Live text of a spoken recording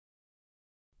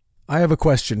I have a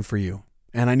question for you,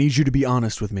 and I need you to be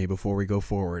honest with me before we go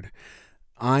forward.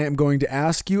 I am going to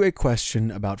ask you a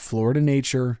question about Florida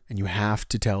nature, and you have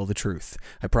to tell the truth.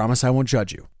 I promise I won't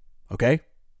judge you, okay?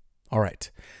 All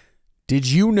right. Did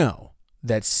you know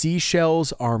that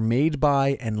seashells are made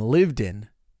by and lived in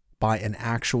by an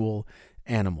actual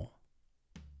animal?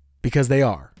 Because they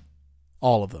are.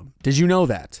 All of them. Did you know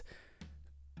that?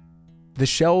 The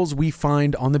shells we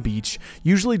find on the beach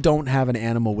usually don't have an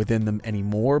animal within them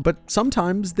anymore, but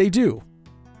sometimes they do.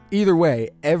 Either way,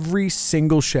 every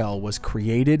single shell was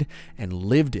created and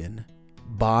lived in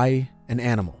by an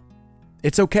animal.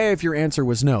 It's okay if your answer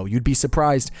was no. You'd be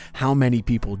surprised how many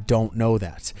people don't know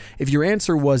that. If your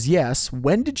answer was yes,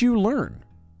 when did you learn?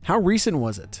 How recent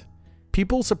was it?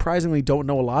 People surprisingly don't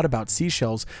know a lot about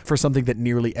seashells for something that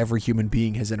nearly every human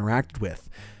being has interacted with.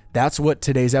 That's what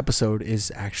today's episode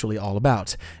is actually all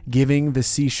about, giving the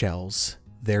seashells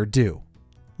their due.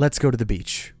 Let's go to the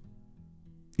beach.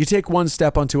 You take one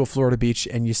step onto a Florida beach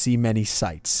and you see many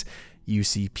sights. You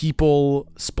see people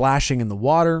splashing in the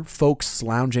water, folks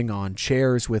lounging on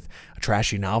chairs with a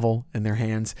trashy novel in their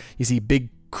hands. You see big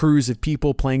crews of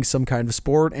people playing some kind of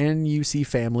sport, and you see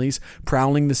families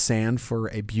prowling the sand for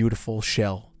a beautiful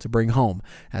shell to bring home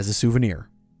as a souvenir.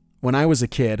 When I was a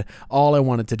kid, all I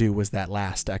wanted to do was that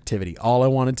last activity. All I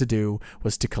wanted to do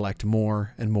was to collect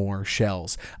more and more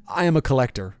shells. I am a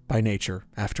collector by nature,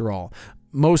 after all.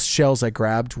 Most shells I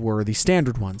grabbed were the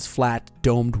standard ones, flat,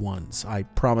 domed ones. I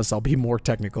promise I'll be more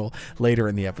technical later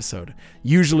in the episode.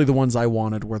 Usually the ones I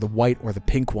wanted were the white or the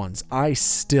pink ones. I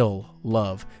still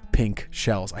love pink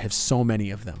shells. I have so many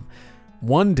of them.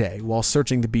 One day, while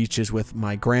searching the beaches with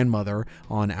my grandmother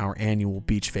on our annual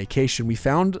beach vacation, we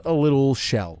found a little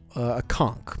shell, a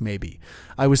conch maybe.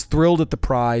 I was thrilled at the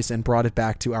prize and brought it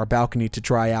back to our balcony to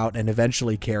try out and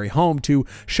eventually carry home to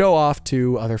show off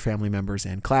to other family members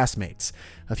and classmates.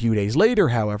 A few days later,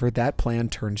 however, that plan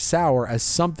turned sour as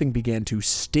something began to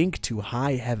stink to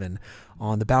high heaven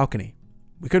on the balcony.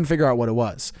 We couldn't figure out what it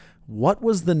was. What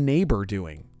was the neighbor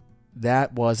doing?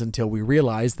 That was until we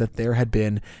realized that there had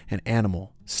been an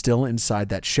animal still inside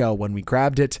that shell when we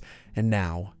grabbed it, and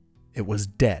now it was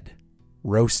dead,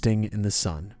 roasting in the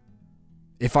sun.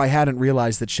 If I hadn't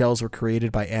realized that shells were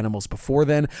created by animals before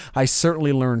then, I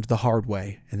certainly learned the hard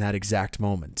way in that exact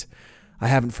moment. I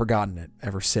haven't forgotten it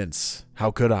ever since. How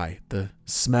could I? The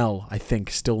smell, I think,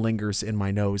 still lingers in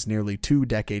my nose nearly 2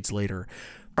 decades later.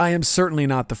 I am certainly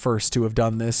not the first to have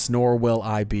done this, nor will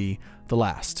I be the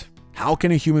last. How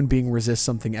can a human being resist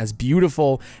something as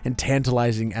beautiful and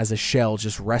tantalizing as a shell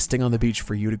just resting on the beach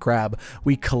for you to grab?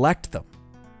 We collect them,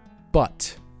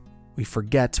 but we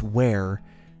forget where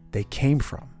they came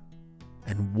from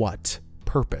and what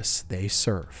purpose they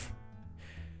serve.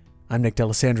 I'm Nick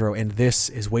D'Alessandro, and this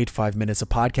is Wait 5 Minutes, a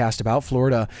podcast about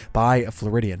Florida by a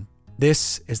Floridian.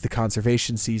 This is the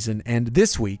conservation season, and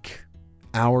this week,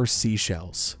 our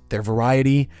seashells, their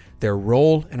variety, their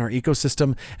role in our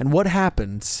ecosystem, and what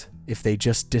happens if they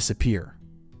just disappear.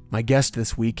 My guest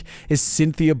this week is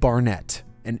Cynthia Barnett,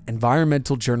 an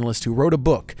environmental journalist who wrote a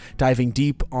book diving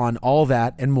deep on all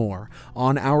that and more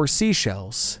on our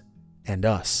seashells and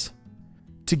us.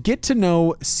 To get to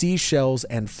know seashells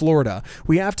and Florida,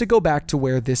 we have to go back to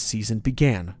where this season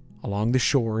began, along the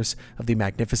shores of the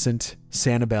magnificent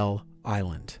Sanibel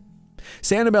Island.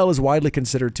 Sanibel is widely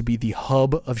considered to be the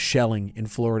hub of shelling in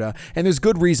Florida, and there's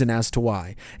good reason as to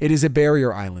why. It is a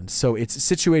barrier island, so it's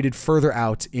situated further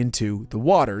out into the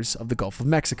waters of the Gulf of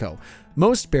Mexico.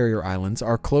 Most barrier islands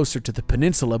are closer to the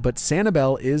peninsula, but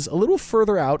Sanibel is a little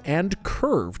further out and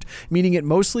curved, meaning it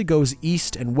mostly goes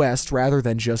east and west rather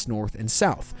than just north and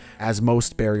south, as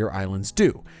most barrier islands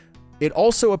do. It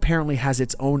also apparently has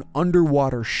its own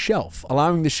underwater shelf,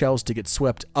 allowing the shells to get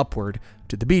swept upward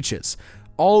to the beaches.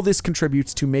 All this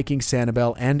contributes to making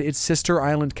Sanibel and its sister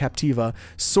island Captiva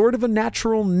sort of a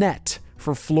natural net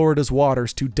for Florida's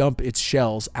waters to dump its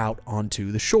shells out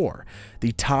onto the shore.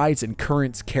 The tides and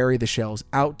currents carry the shells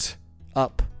out,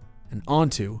 up, and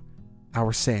onto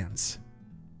our sands.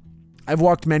 I've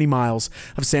walked many miles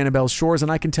of Sanibel's shores,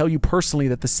 and I can tell you personally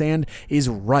that the sand is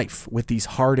rife with these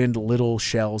hardened little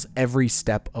shells every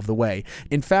step of the way.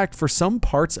 In fact, for some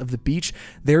parts of the beach,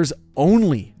 there's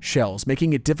only shells,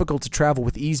 making it difficult to travel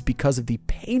with ease because of the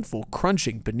painful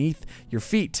crunching beneath your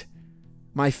feet.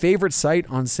 My favorite sight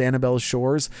on Sanibel's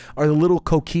shores are the little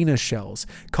coquina shells,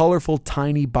 colorful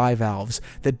tiny bivalves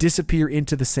that disappear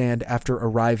into the sand after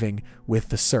arriving with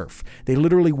the surf. They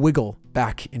literally wiggle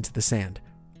back into the sand.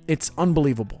 It's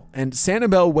unbelievable, and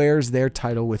Sanibel wears their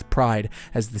title with pride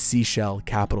as the seashell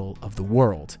capital of the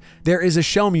world. There is a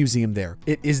shell museum there.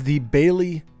 It is the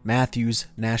Bailey Matthews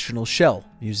National Shell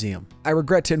Museum. I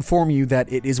regret to inform you that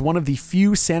it is one of the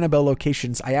few Sanibel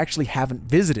locations I actually haven't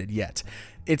visited yet.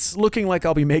 It's looking like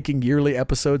I'll be making yearly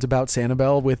episodes about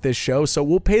Sanibel with this show, so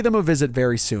we'll pay them a visit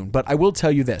very soon. But I will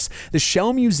tell you this, the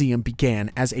Shell Museum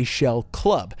began as a shell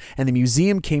club, and the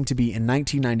museum came to be in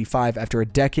 1995 after a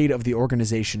decade of the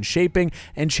organization shaping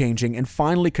and changing and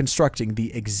finally constructing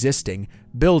the existing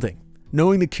building.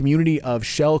 Knowing the community of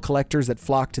shell collectors that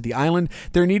flocked to the island,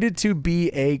 there needed to be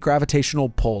a gravitational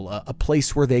pull, a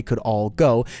place where they could all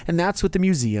go, and that's what the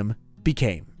museum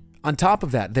became. On top of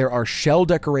that, there are shell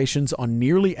decorations on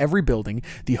nearly every building.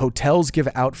 The hotels give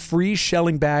out free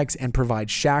shelling bags and provide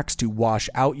shacks to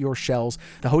wash out your shells.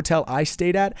 The hotel I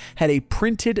stayed at had a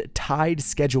printed tide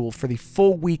schedule for the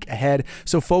full week ahead,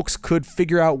 so folks could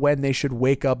figure out when they should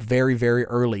wake up very, very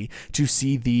early to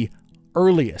see the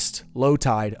earliest low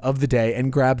tide of the day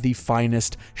and grab the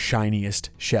finest, shiniest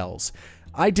shells.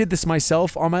 I did this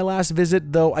myself on my last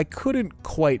visit, though I couldn't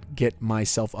quite get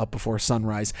myself up before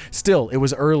sunrise. Still, it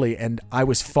was early, and I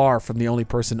was far from the only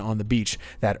person on the beach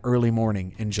that early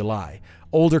morning in July.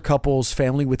 Older couples,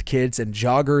 family with kids, and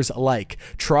joggers alike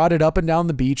trotted up and down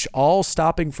the beach, all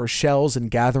stopping for shells and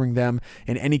gathering them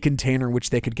in any container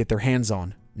which they could get their hands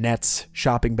on. Nets,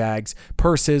 shopping bags,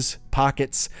 purses,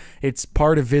 pockets. It's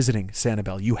part of visiting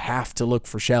Sanibel. You have to look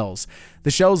for shells.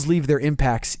 The shells leave their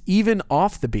impacts even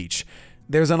off the beach.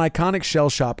 There's an iconic shell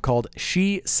shop called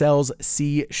She Sells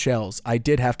Sea Shells. I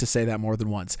did have to say that more than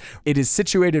once. It is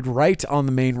situated right on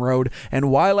the main road,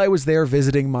 and while I was there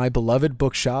visiting my beloved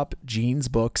bookshop, Jean's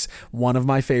Books, one of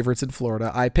my favorites in Florida,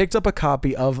 I picked up a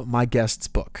copy of my guest's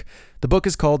book. The book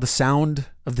is called The Sound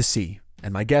of the Sea,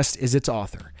 and my guest is its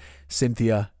author,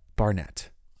 Cynthia Barnett.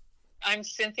 I'm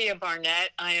Cynthia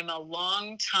Barnett. I am a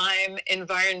longtime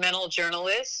environmental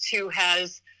journalist who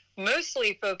has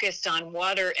mostly focused on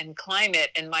water and climate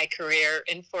in my career.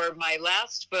 And for my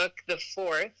last book, the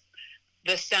fourth,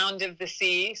 The Sound of the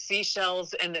Sea,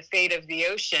 Seashells and the Fate of the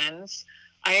Oceans,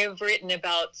 I have written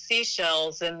about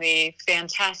seashells and the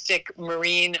fantastic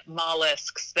marine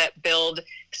mollusks that build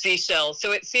seashells.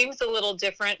 So it seems a little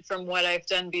different from what I've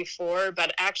done before,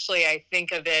 but actually I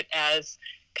think of it as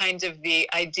kind of the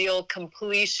ideal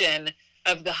completion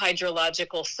of the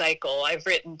hydrological cycle. I've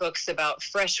written books about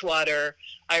freshwater.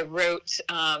 I wrote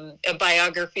a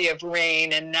biography of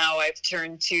rain, and now I've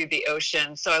turned to the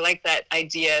ocean. So I like that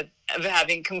idea of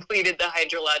having completed the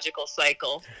hydrological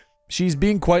cycle. She's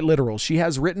being quite literal. She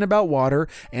has written about water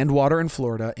and water in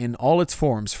Florida in all its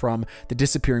forms, from the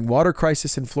disappearing water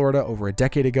crisis in Florida over a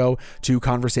decade ago to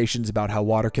conversations about how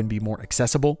water can be more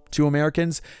accessible to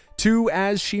Americans, to,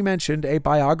 as she mentioned, a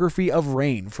biography of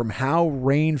rain, from how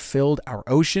rain filled our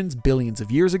oceans billions of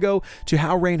years ago to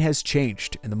how rain has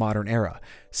changed in the modern era.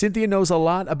 Cynthia knows a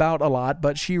lot about a lot,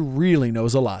 but she really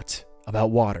knows a lot about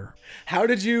water. How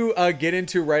did you get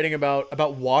into writing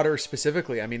about water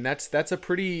specifically? I mean, that's a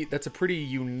pretty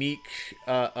unique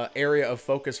area of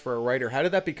focus for a writer. How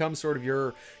did that become sort of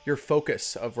your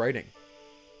focus of writing?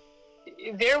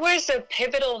 There was a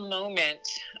pivotal moment.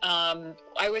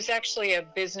 I was actually a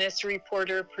business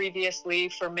reporter previously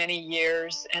for many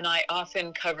years, and I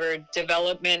often covered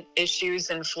development issues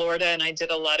in Florida, and I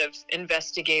did a lot of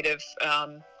investigative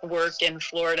work in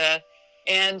Florida.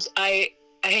 And I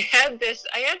had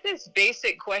this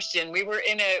basic question. We were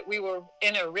in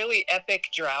a really epic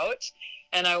drought,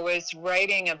 and I was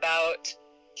writing about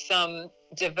some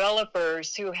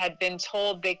developers who had been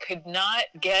told they could not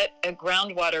get a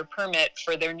groundwater permit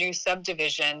for their new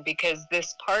subdivision because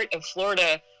this part of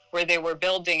Florida where they were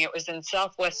building, it was in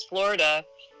Southwest Florida,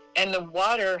 and the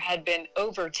water had been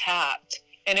overtapped.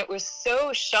 And it was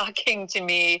so shocking to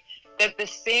me that the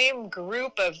same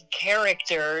group of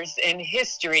characters in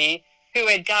history who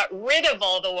had got rid of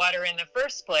all the water in the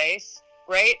first place,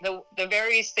 right? The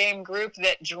very same group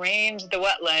that drained the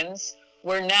wetlands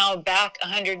were now back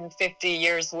 150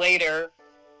 years later,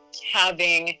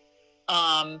 having,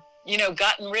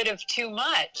 gotten rid of too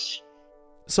much.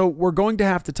 So we're going to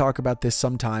have to talk about this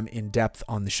sometime in depth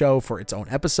on the show for its own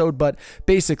episode, but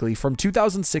basically from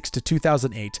 2006 to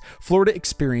 2008, Florida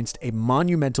experienced a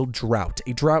monumental drought,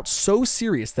 a drought so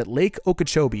serious that Lake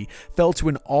Okeechobee fell to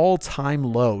an all-time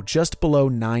low just below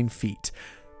 9 feet.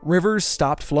 Rivers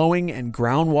stopped flowing and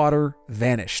groundwater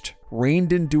vanished. Rain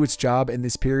didn't do its job in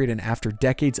this period, and after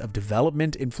decades of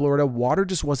development in Florida, water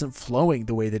just wasn't flowing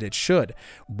the way that it should.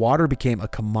 Water became a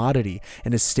commodity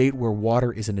in a state where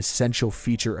water is an essential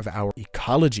feature of our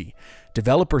ecology.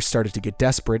 Developers started to get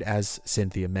desperate, as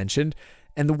Cynthia mentioned,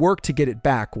 and the work to get it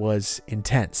back was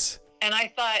intense. And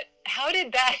I thought, how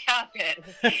did that happen?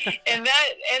 and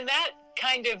that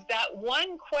kind of, that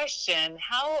one question,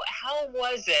 how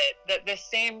was it that the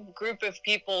same group of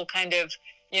people kind of,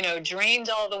 drained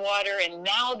all the water, and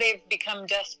now they've become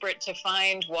desperate to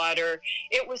find water?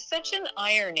 It was such an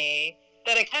irony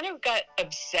that I kind of got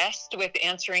obsessed with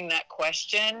answering that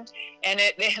question. And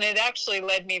it actually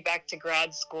led me back to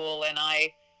grad school, and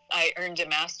I earned a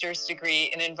master's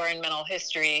degree in environmental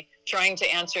history trying to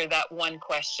answer that one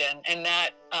question. And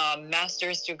that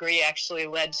master's degree actually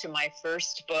led to my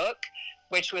first book,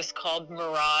 which was called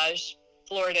Mirage,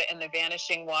 Florida and the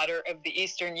Vanishing Water of the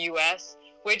Eastern U.S.,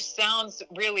 which sounds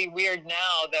really weird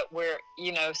now that we're,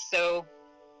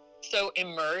 so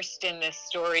immersed in this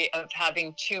story of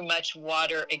having too much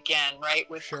water again, right?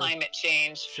 With Sure. climate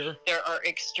change, Sure. there are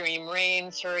extreme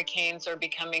rains, hurricanes are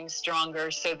becoming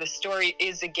stronger. So the story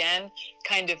is again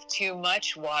kind of too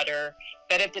much water.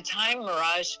 But at the time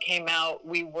Mirage came out,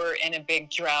 we were in a big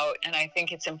drought. And I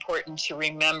think it's important to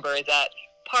remember that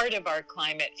part of our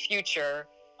climate future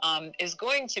is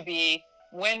going to be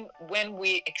when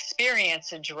we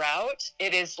experience a drought,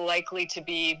 it is likely to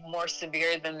be more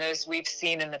severe than those we've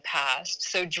seen in the past.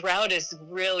 So drought is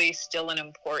really still an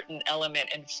important element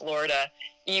in Florida,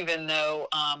 even though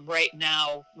right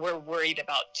now we're worried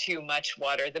about too much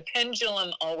water. The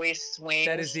pendulum always swings.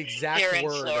 That is the exact here word.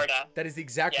 in Florida. That is the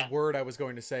exact Yeah. word I was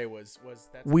going to say was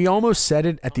that. We almost said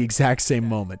it at the exact same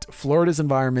moment. Florida's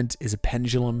environment is a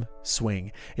pendulum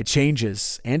swing. It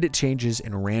changes, and it changes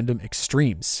in random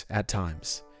extremes at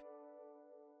times.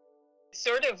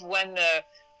 Sort of when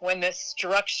the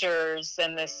structures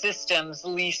and the systems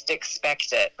least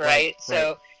expect it, right?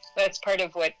 So that's part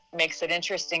of what makes it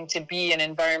interesting to be an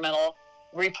environmental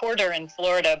reporter in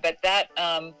Florida. But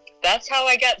that's how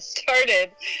I got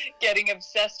started getting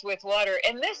obsessed with water.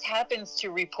 And this happens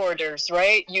to reporters,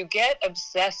 right? You get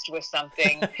obsessed with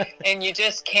something and you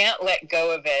just can't let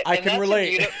go of it. I can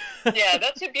relate. Yeah,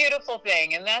 that's a beautiful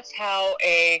thing. And that's how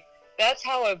a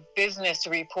business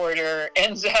reporter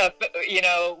ends up,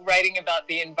 writing about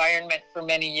the environment for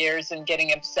many years and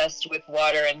getting obsessed with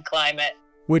water and climate.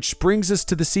 Which brings us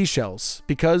to the seashells,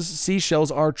 because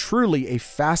seashells are truly a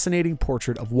fascinating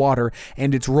portrait of water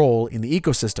and its role in the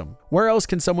ecosystem. Where else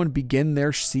can someone begin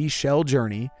their seashell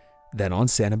journey than on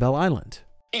Sanibel Island?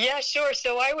 Yeah, sure.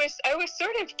 So I was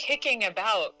sort of kicking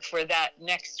about for that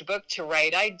next book to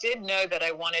write. I did know that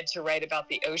I wanted to write about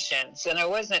the oceans, and I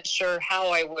wasn't sure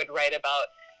how I would write about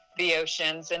the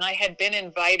oceans. And I had been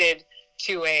invited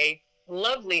to a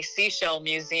lovely seashell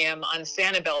museum on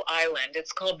Sanibel Island.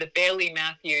 It's called the Bailey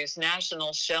Matthews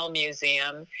National Shell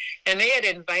Museum. And they had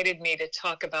invited me to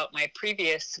talk about my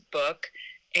previous book.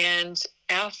 And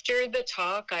after the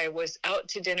talk, I was out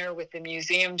to dinner with the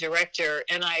museum director,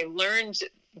 and I learned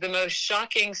the most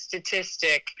shocking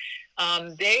statistic.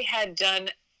 They had done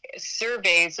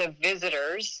surveys of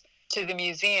visitors to the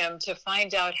museum to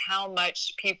find out how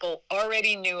much people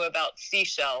already knew about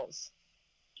seashells.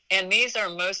 And these are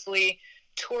mostly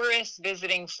tourists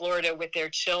visiting Florida with their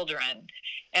children.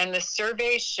 And the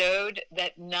survey showed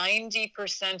that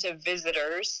 90% of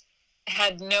visitors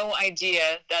had no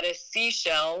idea that a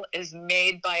seashell is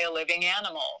made by a living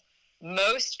animal.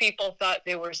 Most people thought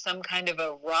they were some kind of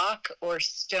a rock or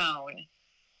stone.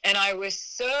 And I was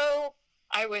so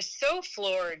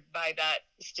floored by that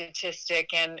statistic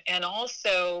and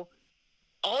also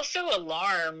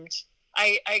alarmed.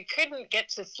 I couldn't get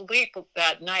to sleep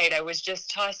that night. I was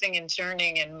just tossing and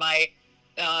turning in my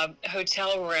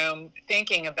hotel room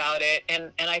thinking about it.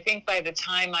 And I think by the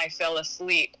time I fell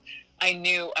asleep, I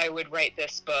knew I would write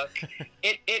this book.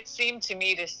 It seemed to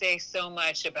me to say so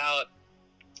much about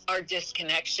our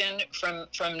disconnection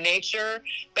from nature.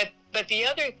 But the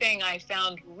other thing I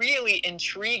found really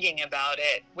intriguing about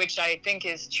it, which I think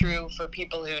is true for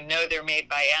people who know they're made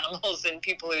by animals and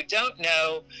people who don't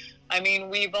know, I mean,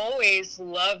 we've always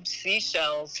loved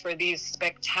seashells for these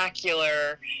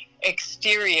spectacular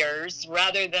exteriors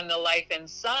rather than the life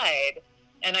inside.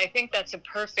 And I think that's a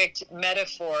perfect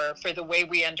metaphor for the way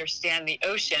we understand the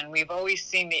ocean. We've always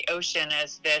seen the ocean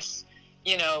as this,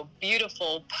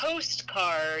 beautiful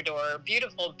postcard or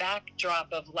beautiful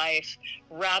backdrop of life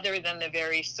rather than the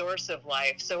very source of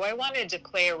life. So I wanted to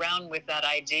play around with that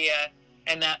idea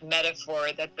and that metaphor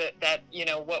that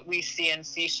what we see in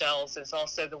seashells is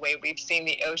also the way we've seen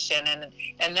the ocean,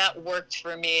 and that worked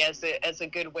for me as a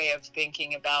good way of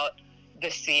thinking about the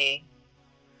sea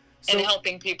and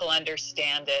helping people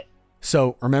understand it.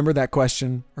 So remember that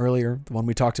question earlier, the one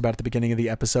we talked about at the beginning of the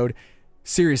episode?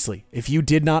 Seriously, if you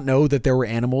did not know that there were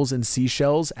animals in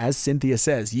seashells, as Cynthia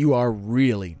says, you are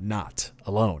really not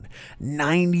alone.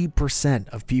 90%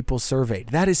 of people surveyed.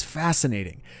 That is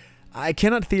fascinating. I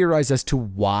cannot theorize as to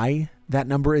why that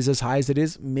number is as high as it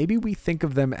is. Maybe we think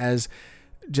of them as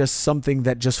just something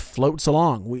that just floats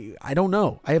along. I don't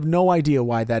know. I have no idea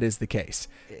why that is the case.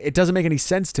 It doesn't make any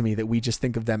sense to me that we just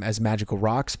think of them as magical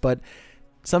rocks, but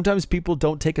sometimes people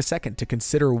don't take a second to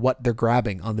consider what they're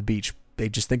grabbing on the beach. They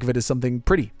just think of it as something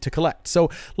pretty to collect. So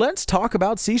let's talk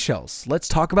about seashells. Let's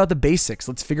talk about the basics.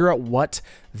 Let's figure out what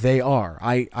they are.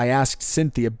 I asked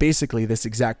Cynthia basically this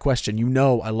exact question. You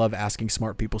know I love asking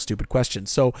smart people stupid questions.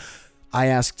 So I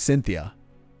asked Cynthia,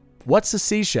 what's a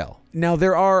seashell? Now,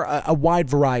 there are a wide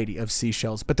variety of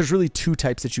seashells, but there's really two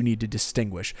types that you need to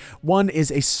distinguish. One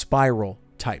is a spiral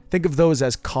type. Think of those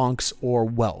as conchs or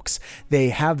whelks. They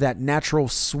have that natural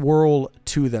swirl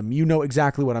to them. You know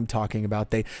exactly what I'm talking about.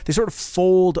 They sort of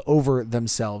fold over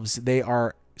themselves. They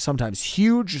are sometimes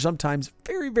huge, sometimes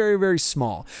very, very, very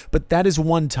small. But that is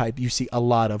one type you see a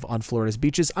lot of on Florida's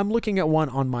beaches. I'm looking at one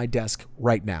on my desk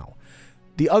right now.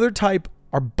 The other type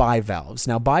are bivalves.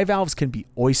 Now, bivalves can be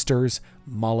oysters,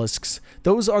 mollusks.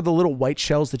 Those are the little white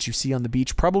shells that you see on the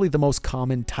beach. Probably the most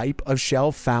common type of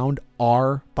shell found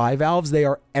are bivalves. They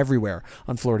are everywhere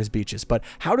on Florida's beaches. But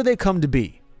how do they come to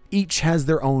be? Each has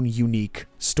their own unique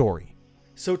story.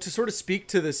 So to sort of speak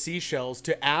to the seashells,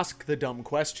 to ask the dumb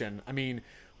question, I mean,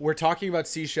 we're talking about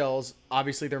seashells.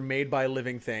 Obviously, they're made by a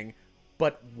living thing.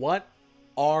 But what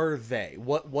are they?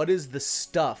 What is the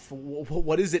stuff?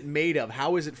 What is it made of?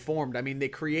 How is it formed? I mean, they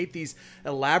create these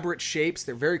elaborate shapes.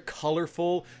 They're very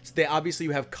colorful. So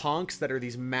you have conchs that are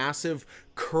these massive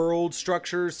curled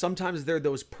structures. Sometimes they're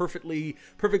those perfectly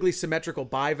symmetrical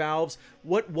bivalves.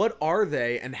 What are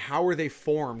they, and how are they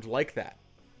formed like that?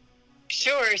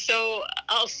 Sure. So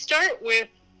I'll start with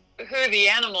who the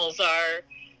animals are.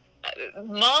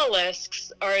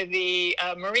 Mollusks are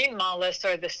marine mollusks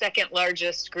are the second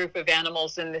largest group of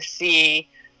animals in the sea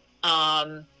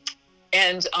and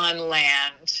on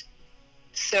land.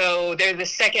 So they're the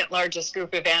second largest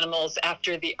group of animals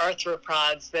after the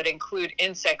arthropods that include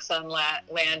insects on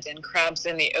land and crabs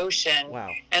in the ocean. Wow.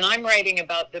 And I'm writing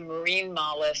about the marine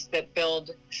mollusks that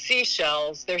build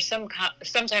seashells.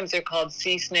 Sometimes they're called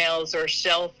sea snails or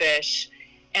shellfish.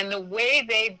 And the way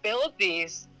they build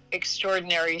these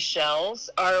extraordinary shells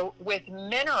are with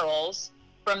minerals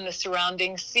from the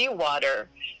surrounding seawater.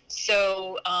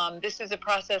 So this is a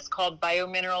process called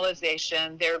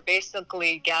biomineralization. They're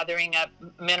basically gathering up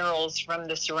minerals from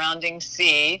the surrounding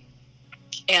sea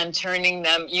and turning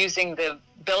them, using the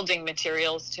building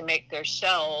materials to make their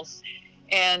shells.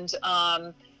 And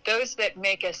those that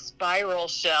make a spiral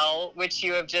shell, which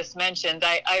you have just mentioned,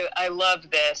 I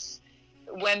love this.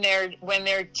 When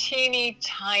they're teeny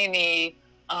tiny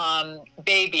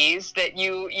babies that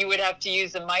you would have to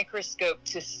use a microscope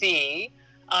to see,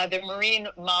 the marine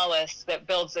mollusk that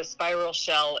builds a spiral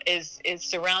shell is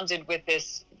surrounded with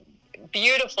this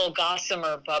beautiful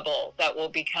gossamer bubble that will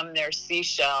become their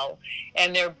seashell.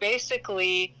 And they're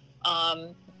basically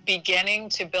beginning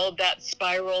to build that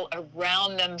spiral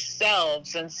around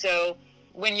themselves. And so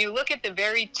when you look at the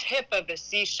very tip of a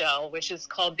seashell, which is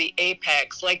called the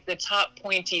apex, like the top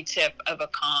pointy tip of a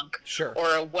conch Sure.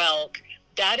 or a whelk,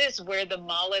 that is where the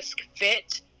mollusk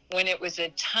fit when it was a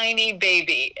tiny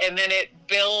baby, and then it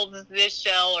builds this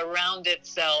shell around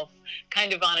itself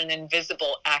kind of on an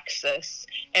invisible axis.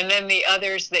 And then the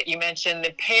others that you mentioned,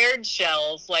 the paired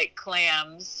shells like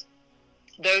clams,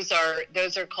 those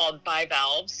are called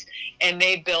bivalves, and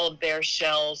they build their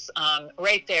shells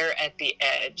right there at the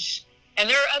edge. And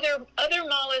there are other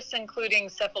mollusks, including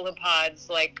cephalopods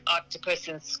like octopus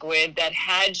and squid, that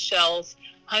had shells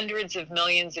hundreds of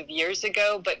millions of years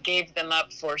ago, but gave them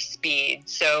up for speed.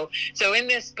 So in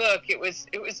this book, it was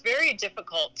very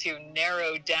difficult to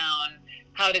narrow down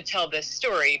how to tell this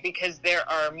story, because there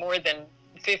are more than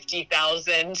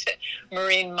 50,000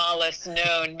 marine mollusks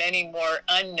known, many more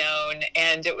unknown,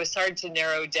 and it was hard to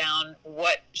narrow down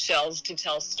what shells to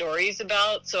tell stories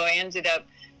about. So I ended up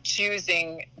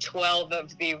choosing 12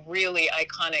 of the really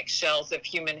iconic shells of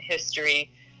human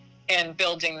history and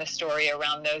building the story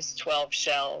around those 12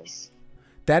 shells.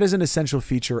 That is an essential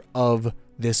feature of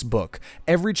this book.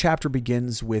 Every chapter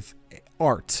begins with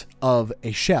art of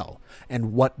a shell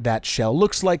and what that shell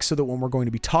looks like, so that when we're going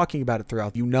to be talking about it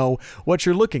throughout, you know what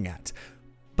you're looking at.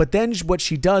 But then what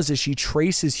she does is she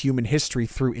traces human history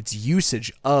through its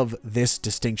usage of this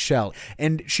distinct shell,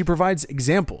 and she provides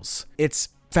examples. It's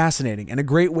fascinating and a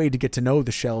great way to get to know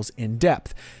the shells in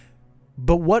depth.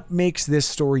 But what makes this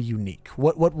story unique,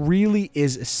 what really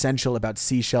is essential about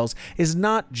seashells, is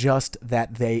not just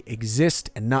that they exist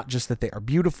and not just that they are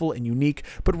beautiful and unique,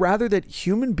 but rather that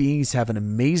human beings have an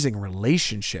amazing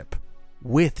relationship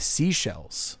with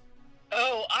seashells.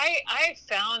 Oh, I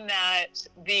found that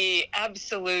the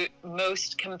absolute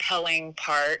most compelling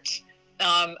part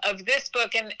of this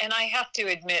book, and I have to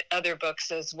admit other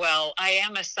books as well. I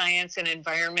am a science and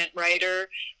environment writer,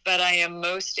 but I am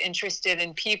most interested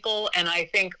in people, and I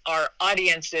think our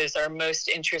audiences are most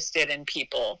interested in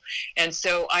people. And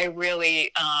so I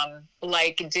really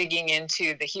like digging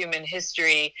into the human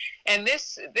history. And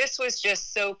this was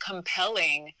just so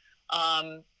compelling,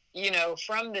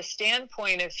 from the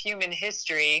standpoint of human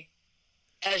history.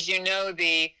 As you know,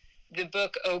 the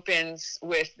book opens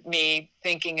with me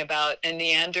thinking about a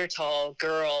Neanderthal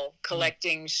girl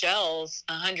collecting shells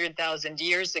 100,000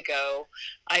 years ago.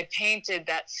 I painted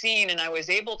that scene, and I was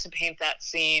able to paint that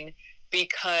scene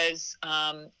because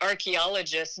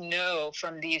archaeologists know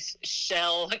from these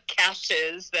shell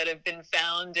caches that have been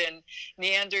found in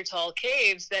Neanderthal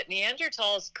caves that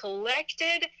Neanderthals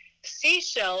collected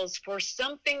seashells for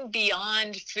something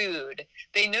beyond food.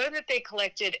 They know that they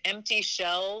collected empty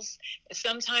shells,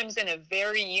 sometimes in a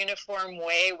very uniform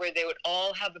way where they would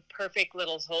all have a perfect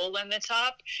little hole in the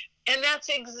top. And that's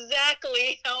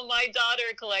exactly how my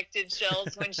daughter collected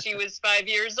shells when she was 5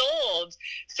 years old.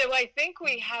 So I think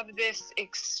we have this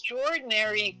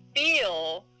extraordinary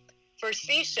feel for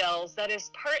seashells that is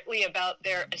partly about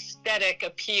their aesthetic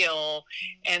appeal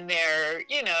and their,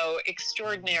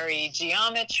 extraordinary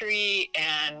geometry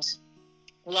and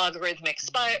logarithmic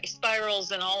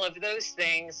spirals and all of those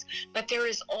things. But there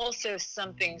is also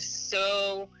something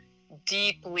so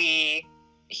deeply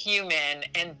human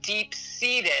and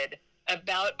deep-seated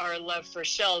about our love for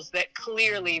shells that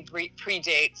clearly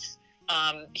predates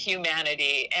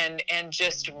humanity and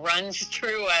just runs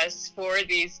through us for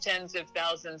these tens of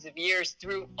thousands of years,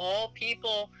 through all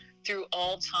people, through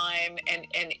all time, and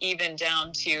even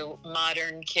down to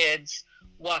modern kids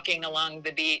walking along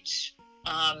the beach.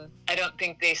 I don't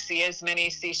think they see as many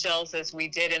seashells as we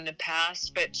did in the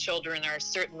past, but children are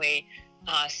certainly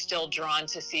still drawn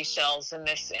to seashells in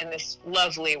this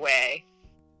lovely way.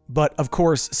 But of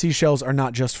course, seashells are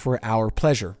not just for our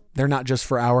pleasure. They're not just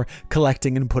for our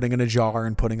collecting and putting in a jar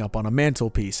and putting up on a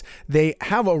mantelpiece. They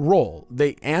have a role.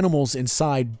 The animals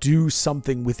inside do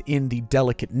something within the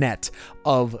delicate net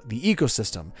of the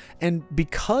ecosystem. And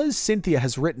because Cynthia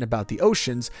has written about the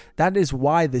oceans, that is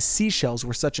why the seashells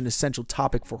were such an essential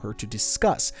topic for her to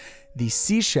discuss. The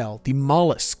seashell, the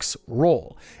mollusk's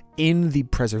role in the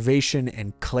preservation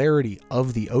and clarity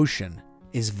of the ocean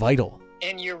is vital.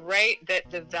 And you're right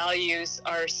that the values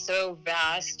are so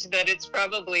vast that it's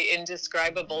probably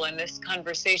indescribable in this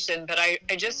conversation. But I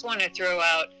just want to throw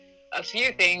out a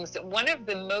few things. One of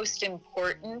the most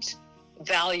important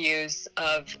values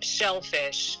of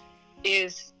shellfish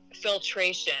is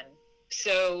filtration.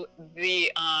 So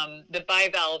the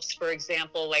bivalves, for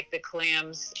example, like the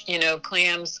clams,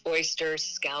 clams, oysters,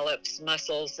 scallops,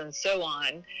 mussels, and so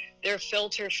on, they're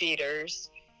filter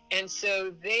feeders. And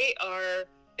so they are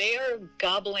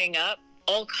gobbling up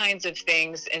all kinds of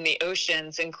things in the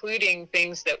oceans, including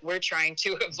things that we're trying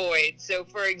to avoid. So,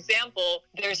 for example,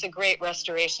 there's a great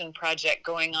restoration project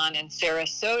going on in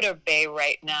Sarasota Bay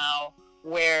right now,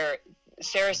 where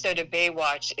Sarasota Bay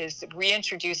Watch is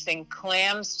reintroducing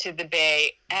clams to the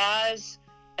bay as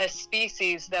a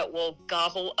species that will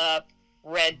gobble up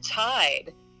red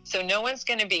tide. So no one's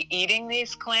going to be eating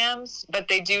these clams, but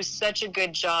they do such a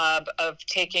good job of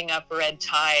taking up red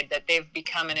tide that they've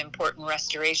become an important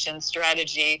restoration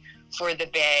strategy for the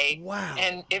bay. Wow.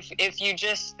 And if you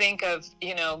just think of,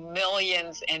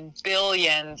 millions and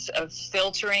billions of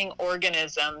filtering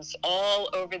organisms all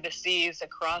over the seas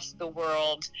across the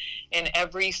world, in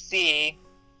every sea,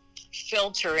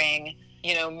 filtering,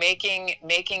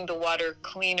 making the water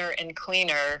cleaner and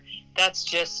cleaner, that's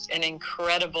just an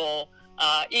incredible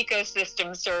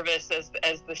ecosystem service,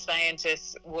 as the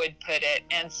scientists would put it.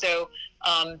 And so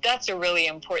that's a really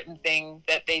important thing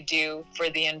that they do for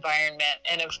the environment.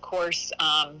 And of course,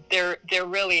 they're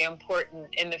really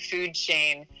important in the food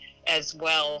chain as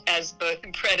well as both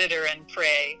predator and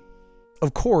prey.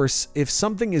 Of course, if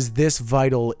something is this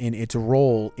vital in its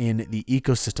role in the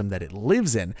ecosystem that it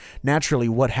lives in, naturally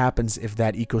what happens if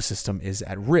that ecosystem is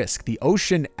at risk? The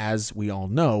ocean, as we all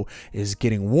know, is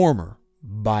getting warmer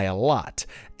by a lot.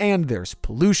 And there's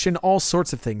pollution, all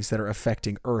sorts of things that are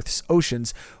affecting Earth's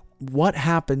oceans. What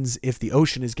happens if the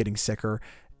ocean is getting sicker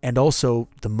and also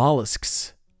the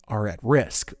mollusks are at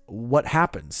risk? What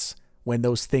happens when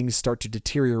those things start to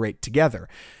deteriorate together?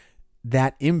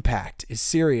 That impact is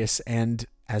serious, and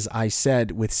as I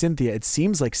said with Cynthia, it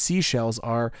seems like seashells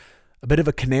are a bit of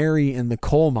a canary in the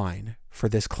coal mine for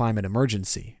this climate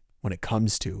emergency when it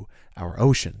comes to our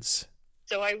oceans.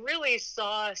 So I really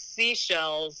saw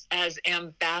seashells as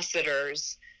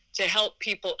ambassadors to help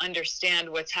people understand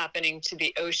what's happening to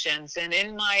the oceans. And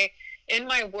in my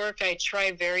work, I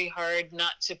try very hard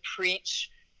not to preach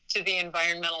to the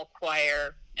environmental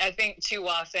choir. I think too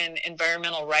often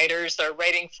environmental writers are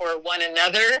writing for one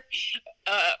another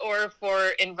or for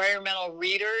environmental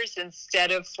readers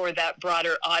instead of for that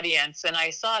broader audience. And I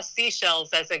saw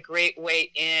seashells as a great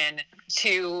way in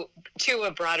to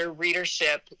a broader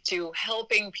readership, to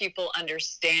helping people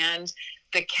understand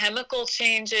the chemical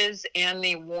changes and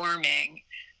the warming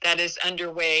that is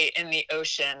underway in the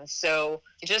ocean. So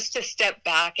just to step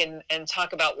back and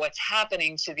talk about what's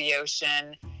happening to the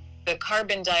ocean, the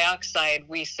carbon dioxide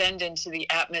we send into the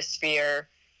atmosphere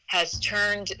has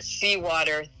turned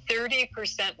seawater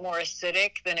 30% more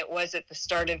acidic than it was at the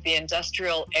start of the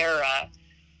industrial era.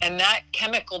 And that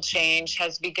chemical change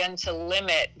has begun to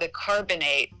limit the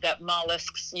carbonate that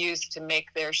mollusks use to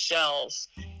make their shells.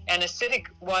 And acidic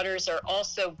waters are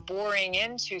also boring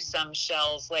into some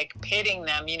shells, like pitting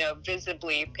them,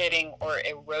 visibly pitting or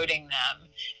eroding them.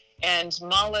 And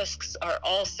mollusks are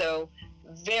also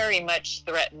very much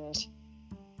threatened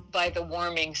by the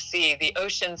warming sea. The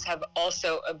oceans have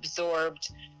also absorbed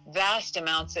vast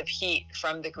amounts of heat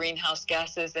from the greenhouse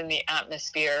gases in the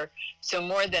atmosphere. So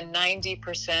more than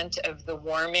 90% of the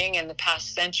warming in the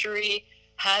past century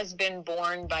has been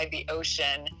borne by the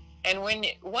ocean. And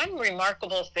one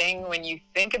remarkable thing when you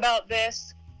think about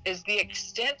this is the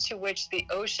extent to which the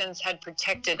oceans had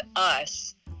protected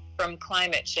us from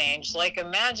climate change. Like,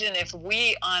 imagine if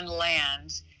we on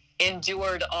land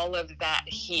endured all of that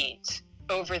heat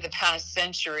over the past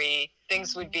century,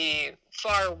 things would be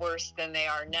far worse than they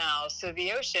are now. So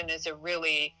the ocean is a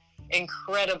really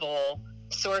incredible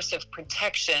source of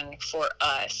protection for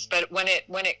us. But when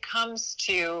it comes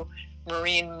to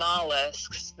marine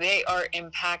mollusks, they are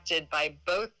impacted by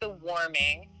both the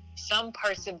warming. Some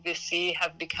parts of the sea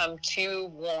have become too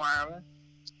warm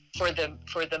for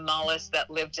the mollusks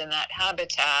that lived in that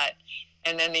habitat.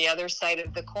 And then the other side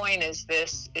of the coin is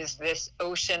this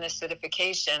ocean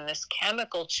acidification. This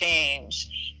chemical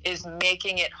change is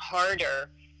making it harder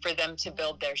for them to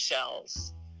build their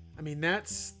shells. I mean,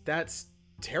 that's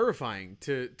terrifying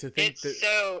to think.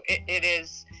 It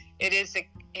is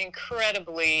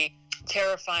incredibly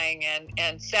terrifying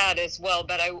and sad as well.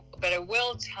 But I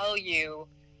will tell you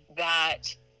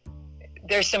that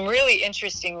there's some really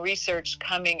interesting research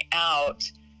coming out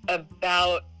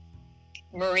about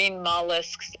marine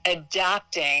mollusks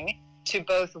adapting to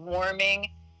both warming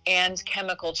and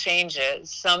chemical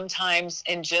changes, sometimes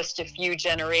in just a few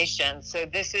generations. So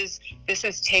this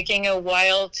is taking a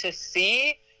while to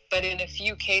see, but in a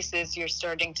few cases you're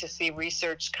starting to see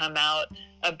research come out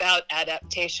about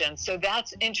adaptation. So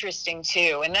that's interesting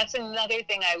too. And that's another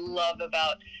thing I love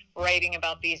about writing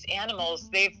about these animals.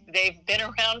 They've been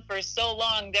around for so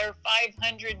long. They're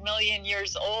 500 million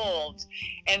years old,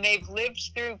 and they've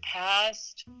lived through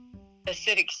past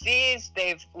acidic seas.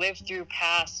 They've lived through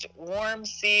past warm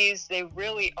seas. They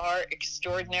really are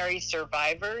extraordinary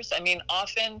survivors. I mean,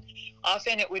 often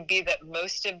it would be that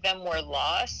most of them were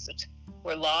lost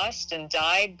and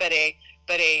died, but a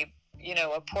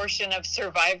portion of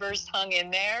survivors hung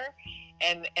in there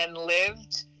and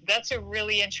lived. That's a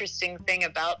really interesting thing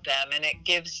about them, and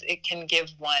it can give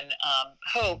one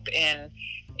hope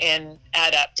in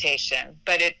adaptation.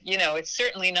 But it's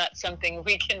certainly not something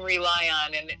we can rely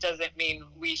on, and it doesn't mean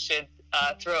we should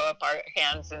throw up our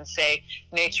hands and say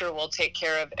nature will take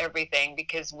care of everything,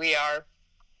 because we are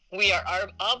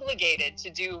obligated to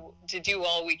do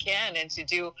all we can and to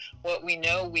do what we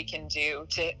know we can do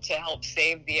to help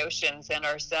save the oceans and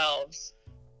ourselves.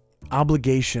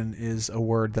 Obligation is a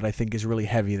word that I think is really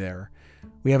heavy there.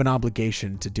 We have an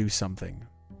obligation to do something.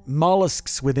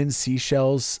 Mollusks within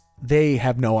seashells, they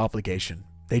have no obligation.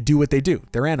 They do what they do.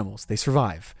 They're animals. They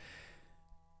survive.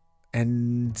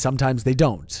 And sometimes they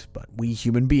don't. But we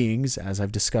human beings, as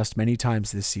I've discussed many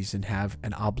times this season, have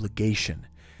an obligation.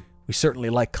 We certainly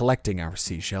like collecting our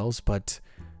seashells, but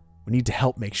we need to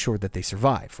help make sure that they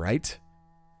survive, right?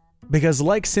 Because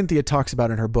like Cynthia talks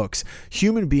about in her books,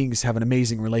 human beings have an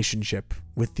amazing relationship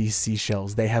with these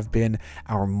seashells. They have been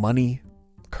our money,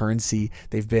 currency.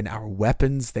 They've been our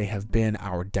weapons. They have been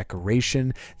our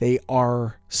decoration. They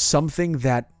are something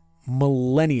that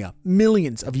millennia,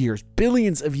 millions of years,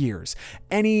 billions of years,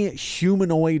 any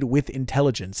humanoid with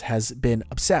intelligence has been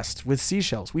obsessed with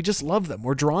seashells. We just love them.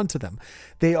 We're drawn to them.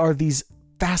 They are these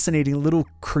fascinating little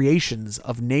creations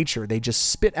of nature they just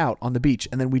spit out on the beach,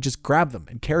 and then we just grab them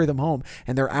and carry them home,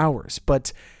 and they're ours.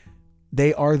 But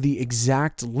they are the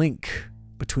exact link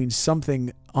between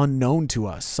something unknown to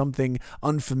us, something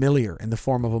unfamiliar in the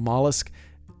form of a mollusk,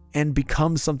 and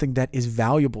become something that is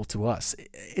valuable to us.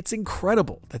 It's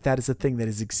incredible that that is a thing that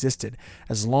has existed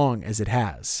as long as it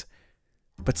has.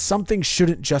 But something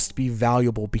shouldn't just be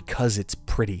valuable because it's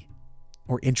pretty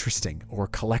or interesting or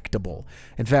collectible.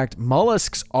 In fact,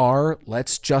 mollusks are,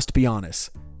 let's just be honest,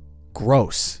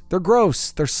 gross. They're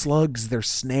gross. They're slugs. They're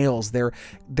snails. They're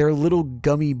little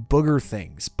gummy booger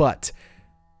things. But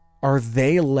are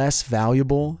they less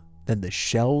valuable than the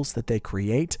shells that they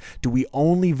create? Do we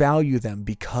only value them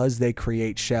because they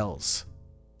create shells?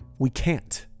 We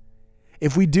can't.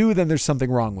 If we do, then there's something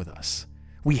wrong with us.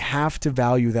 We have to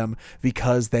value them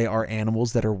because they are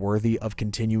animals that are worthy of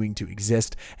continuing to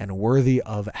exist and worthy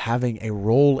of having a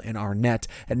role in our net,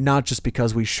 and not just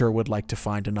because we sure would like to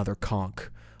find another conch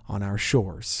on our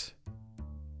shores.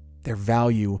 Their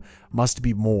value must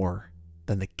be more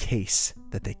than the case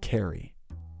that they carry.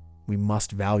 We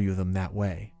must value them that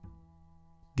way.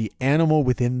 The animal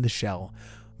within the shell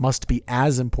must be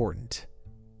as important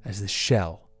as the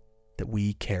shell that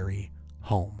we carry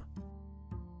home.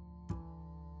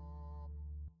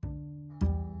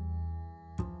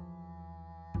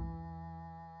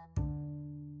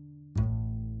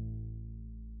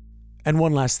 And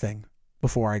one last thing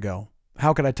before I go.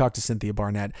 How could I talk to Cynthia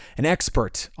Barnett, an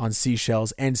expert on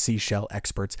seashells and seashell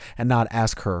experts, and not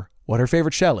ask her what her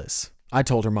favorite shell is? I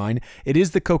told her mine. It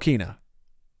is the coquina.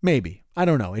 Maybe. I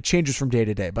don't know. It changes from day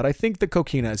to day, but I think the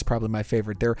coquina is probably my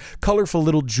favorite. They're colorful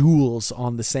little jewels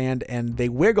on the sand, and they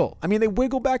wiggle. I mean, they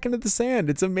wiggle back into the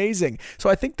sand. It's amazing. So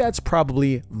I think that's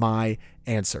probably my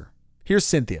answer. Here's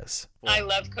Cynthia's. I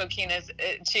love coquinas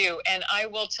too, and I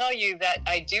will tell you that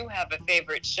I do have a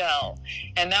favorite shell,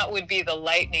 and that would be the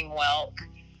lightning whelk,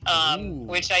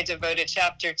 which I devote a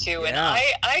chapter to. Yeah. And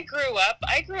I grew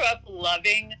up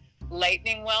loving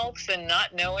lightning whelks and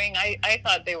not knowing. I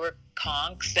thought they were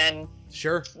conchs, and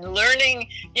sure, learning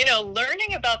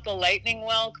about the lightning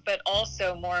whelk, but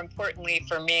also more importantly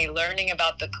for me, learning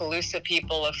about the Calusa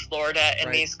people of Florida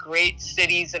and these great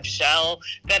cities of shell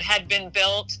that had been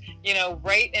built,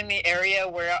 right in the area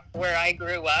where I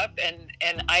grew up,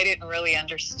 and I didn't really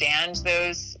understand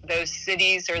those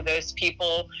cities or those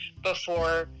people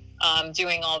before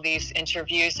doing all these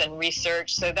interviews and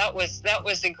research. So that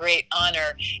was a great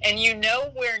honor. And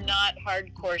we're not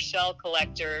hardcore shell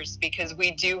collectors because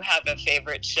we do have a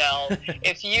favorite shell.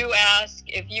 If you ask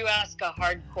a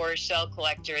hardcore shell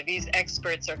collector, these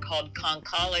experts are called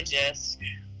conchologists.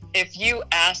 If you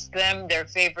ask them their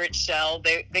favorite shell,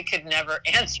 they could never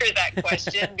answer that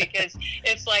question because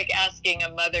it's like asking a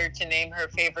mother to name her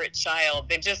favorite child.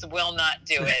 They just will not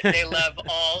do it. They love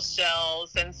all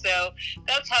shells. And so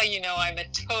that's how I'm a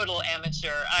total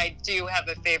amateur. I do have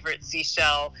a favorite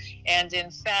seashell. And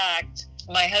in fact,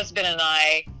 my husband and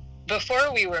I,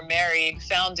 before we were married,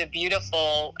 found a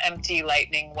beautiful empty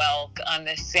lightning whelk on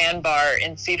this sandbar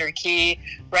in Cedar Key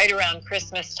right around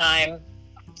Christmas time.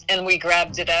 And we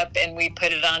grabbed it up and we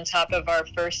put it on top of our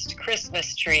first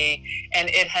Christmas tree, and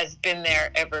it has been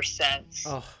there ever since.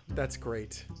 Oh, that's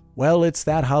great. Well, it's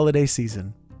that holiday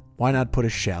season. Why not put a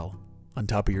shell on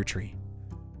top of your tree?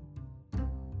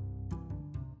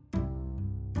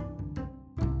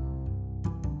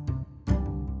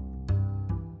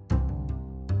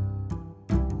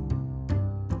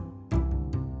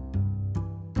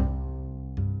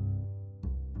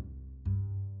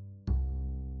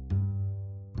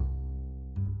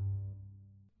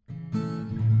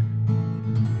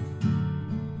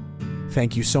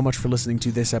 Thank you so much for listening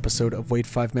to this episode of Wait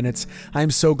 5 Minutes. I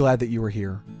am so glad that you are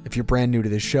here. If you're brand new to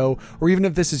this show, or even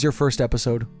if this is your first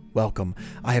episode, welcome.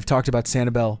 I have talked about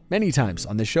Sanibel many times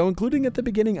on this show, including at the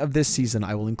beginning of this season.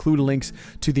 I will include links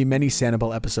to the many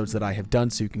Sanibel episodes that I have done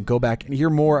so you can go back and hear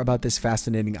more about this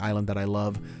fascinating island that I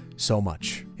love so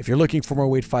much. If you're looking for more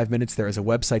Wait 5 Minutes, there is a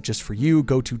website just for you.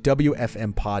 Go to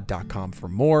wfmpod.com for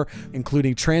more,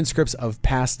 including transcripts of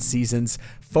past seasons,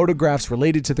 photographs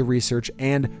related to the research,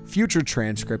 and future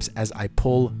transcripts as I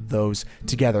pull those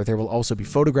together. There will also be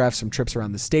photographs from trips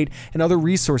around the state and other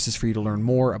resources for you to learn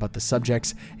more about the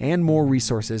subjects and more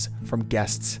resources from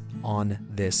guests on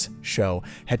this show.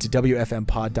 Head to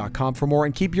wfmpod.com for more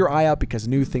and keep your eye out because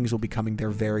new things will be coming there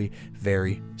very,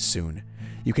 very soon.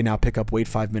 You can now pick up Wait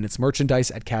 5 Minutes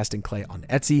merchandise at Cast and Clay on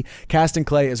Etsy. Cast and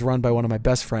Clay is run by one of my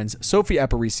best friends, Sophie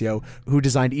Aparicio, who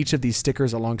designed each of these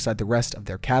stickers alongside the rest of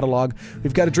their catalog.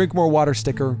 We've got a Drink More Water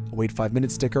sticker, a Wait 5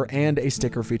 Minutes sticker, and a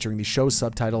sticker featuring the show's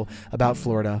subtitle about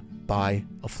Florida buy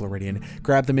a Floridian.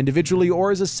 Grab them individually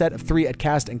or as a set of 3 at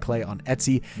Cast and Clay on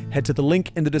Etsy. Head to the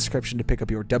link in the description to pick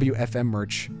up your WFM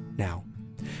merch now.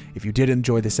 If you did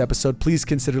enjoy this episode, please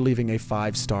consider leaving a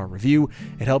 5-star review.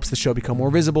 It helps the show become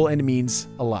more visible, and it means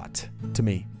a lot to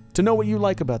me to know what you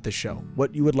like about this show,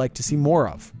 what you would like to see more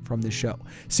of from this show.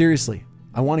 Seriously,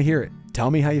 I want to hear it. Tell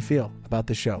me how you feel about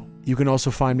the show. You can also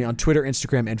find me on Twitter,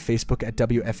 Instagram, and Facebook at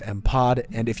WFMPod.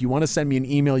 And if you want to send me an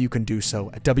email, you can do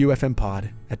so at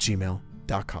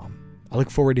WFMPod@gmail.com. I look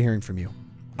forward to hearing from you.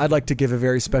 I'd like to give a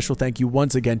very special thank you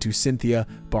once again to Cynthia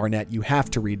Barnett. You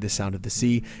have to read The Sound of the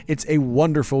Sea. It's a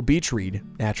wonderful beach read,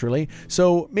 naturally.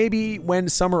 So maybe when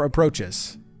summer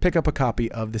approaches, pick up a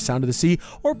copy of The Sound of the Sea,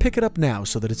 or pick it up now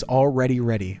so that it's already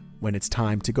ready when it's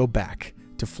time to go back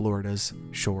to Florida's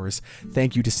shores.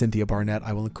 Thank you to Cynthia Barnett.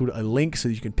 I will include a link so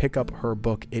you can pick up her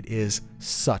book. It is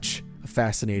such a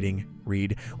fascinating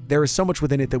read. There is so much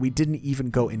within it that we didn't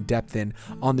even go in depth in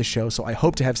on the show, so I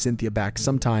hope to have Cynthia back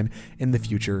sometime in the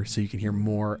future so you can hear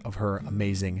more of her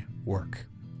amazing work.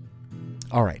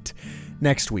 All right.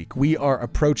 Next week, we are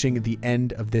approaching the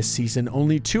end of this season.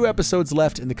 Only 2 episodes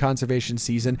left in the conservation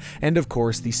season, and of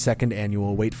course, the second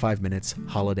annual Wait 5 Minutes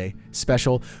holiday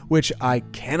special, which I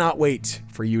cannot wait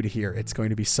for you to hear. It's going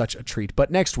to be such a treat.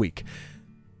 But next week,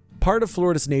 part of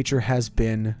Florida's nature has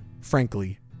been,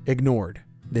 frankly, ignored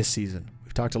this season.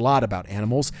 We've talked a lot about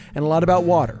animals and a lot about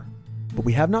water, but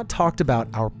we have not talked about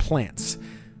our plants.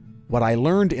 What I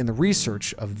learned in the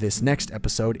research of this next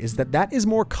episode is that that is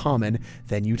more common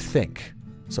than you'd think.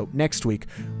 So next week,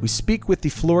 we speak with the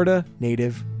Florida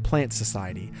Native Plant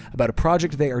Society about a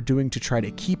project they are doing to try to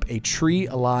keep a tree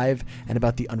alive and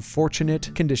about the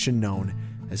unfortunate condition known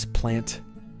as plant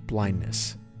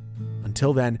blindness.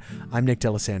 Until then, I'm Nick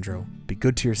D'Alessandro. Be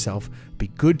good to yourself, be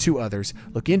good to others,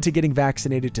 look into getting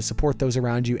vaccinated to support those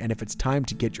around you, and if it's time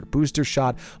to get your booster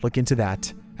shot, look into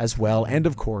that as well. And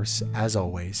of course, as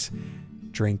always,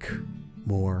 drink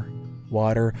more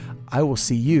water. I will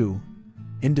see you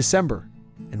in December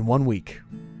in 1 week.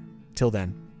 Till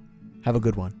then, have a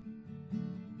good one.